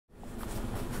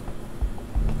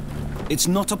It's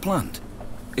not a plant.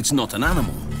 It's not an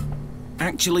animal.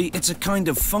 Actually, it's a kind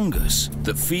of fungus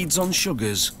that feeds on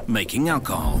sugars, making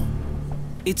alcohol.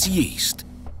 It's yeast.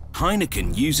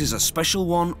 Heineken uses a special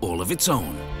one all of its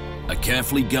own. A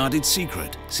carefully guarded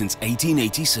secret since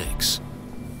 1886.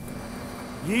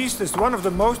 Yeast is one of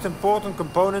the most important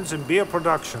components in beer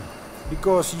production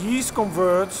because yeast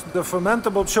converts the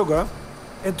fermentable sugar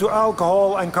into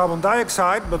alcohol and carbon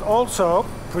dioxide, but also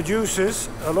produces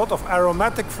a lot of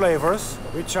aromatic flavors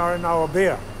which are in our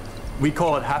beer. We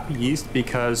call it happy yeast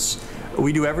because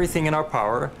we do everything in our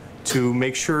power to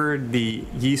make sure the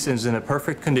yeast is in a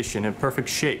perfect condition, in perfect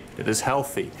shape, that is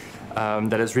healthy,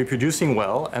 that is reproducing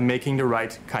well and making the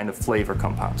right kind of flavor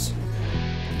compounds.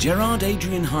 Gerard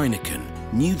Adrian Heineken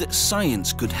knew that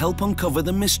science could help uncover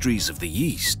the mysteries of the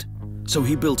yeast, so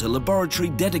he built a laboratory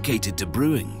dedicated to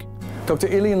brewing. Dr.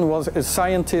 Ilian was a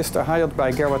scientist hired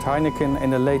by Gerard Heineken in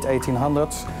the late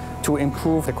 1800s to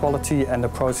improve the quality and the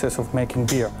process of making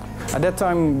beer. At that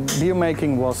time, beer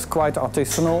making was quite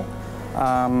artisanal.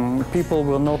 People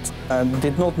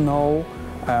did not know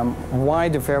why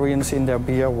the variance in their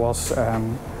beer was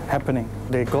happening.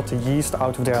 They got the yeast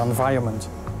out of their environment.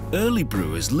 Early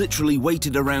brewers literally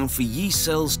waited around for yeast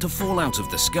cells to fall out of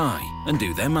the sky and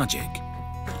do their magic.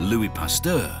 Louis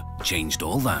Pasteur changed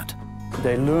all that.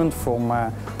 They learned from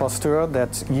Pasteur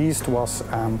that yeast was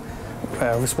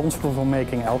responsible for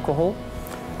making alcohol,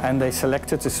 and they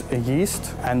selected this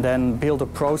yeast and then built a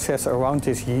process around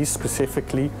this yeast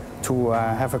specifically to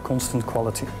have a constant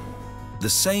quality. The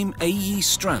same A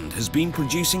yeast strand has been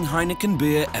producing Heineken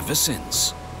beer ever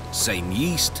since. Same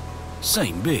yeast,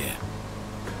 same beer.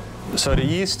 So the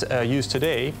yeast used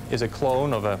today is a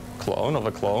clone of a clone of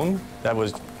a clone that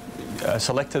was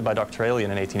selected by Dr. Ilian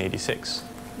in 1886.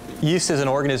 Yeast is an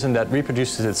organism that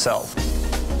reproduces itself.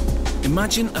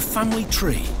 Imagine a family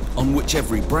tree on which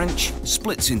every branch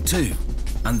splits in two,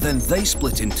 and then they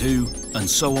split in two, and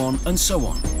so on and so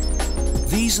on.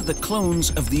 These are the clones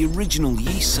of the original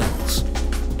yeast cells.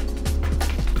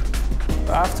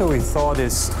 After we thaw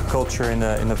this culture in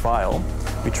a vial,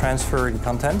 we transfer the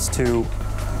contents to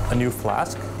a new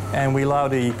flask, and we allow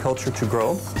the culture to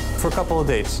grow for a couple of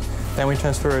days. Then we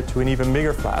transfer it to an even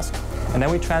bigger flask, and then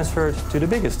we transfer it to the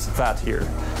biggest vat here.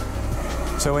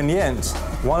 So in the end,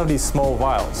 one of these small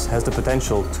vials has the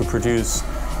potential to produce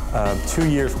 2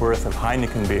 years' worth of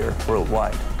Heineken beer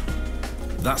worldwide.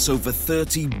 That's over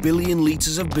 30 billion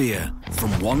litres of beer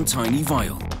from one tiny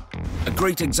vial. A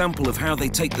great example of how they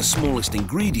take the smallest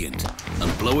ingredient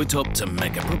and blow it up to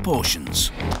mega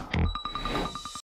proportions.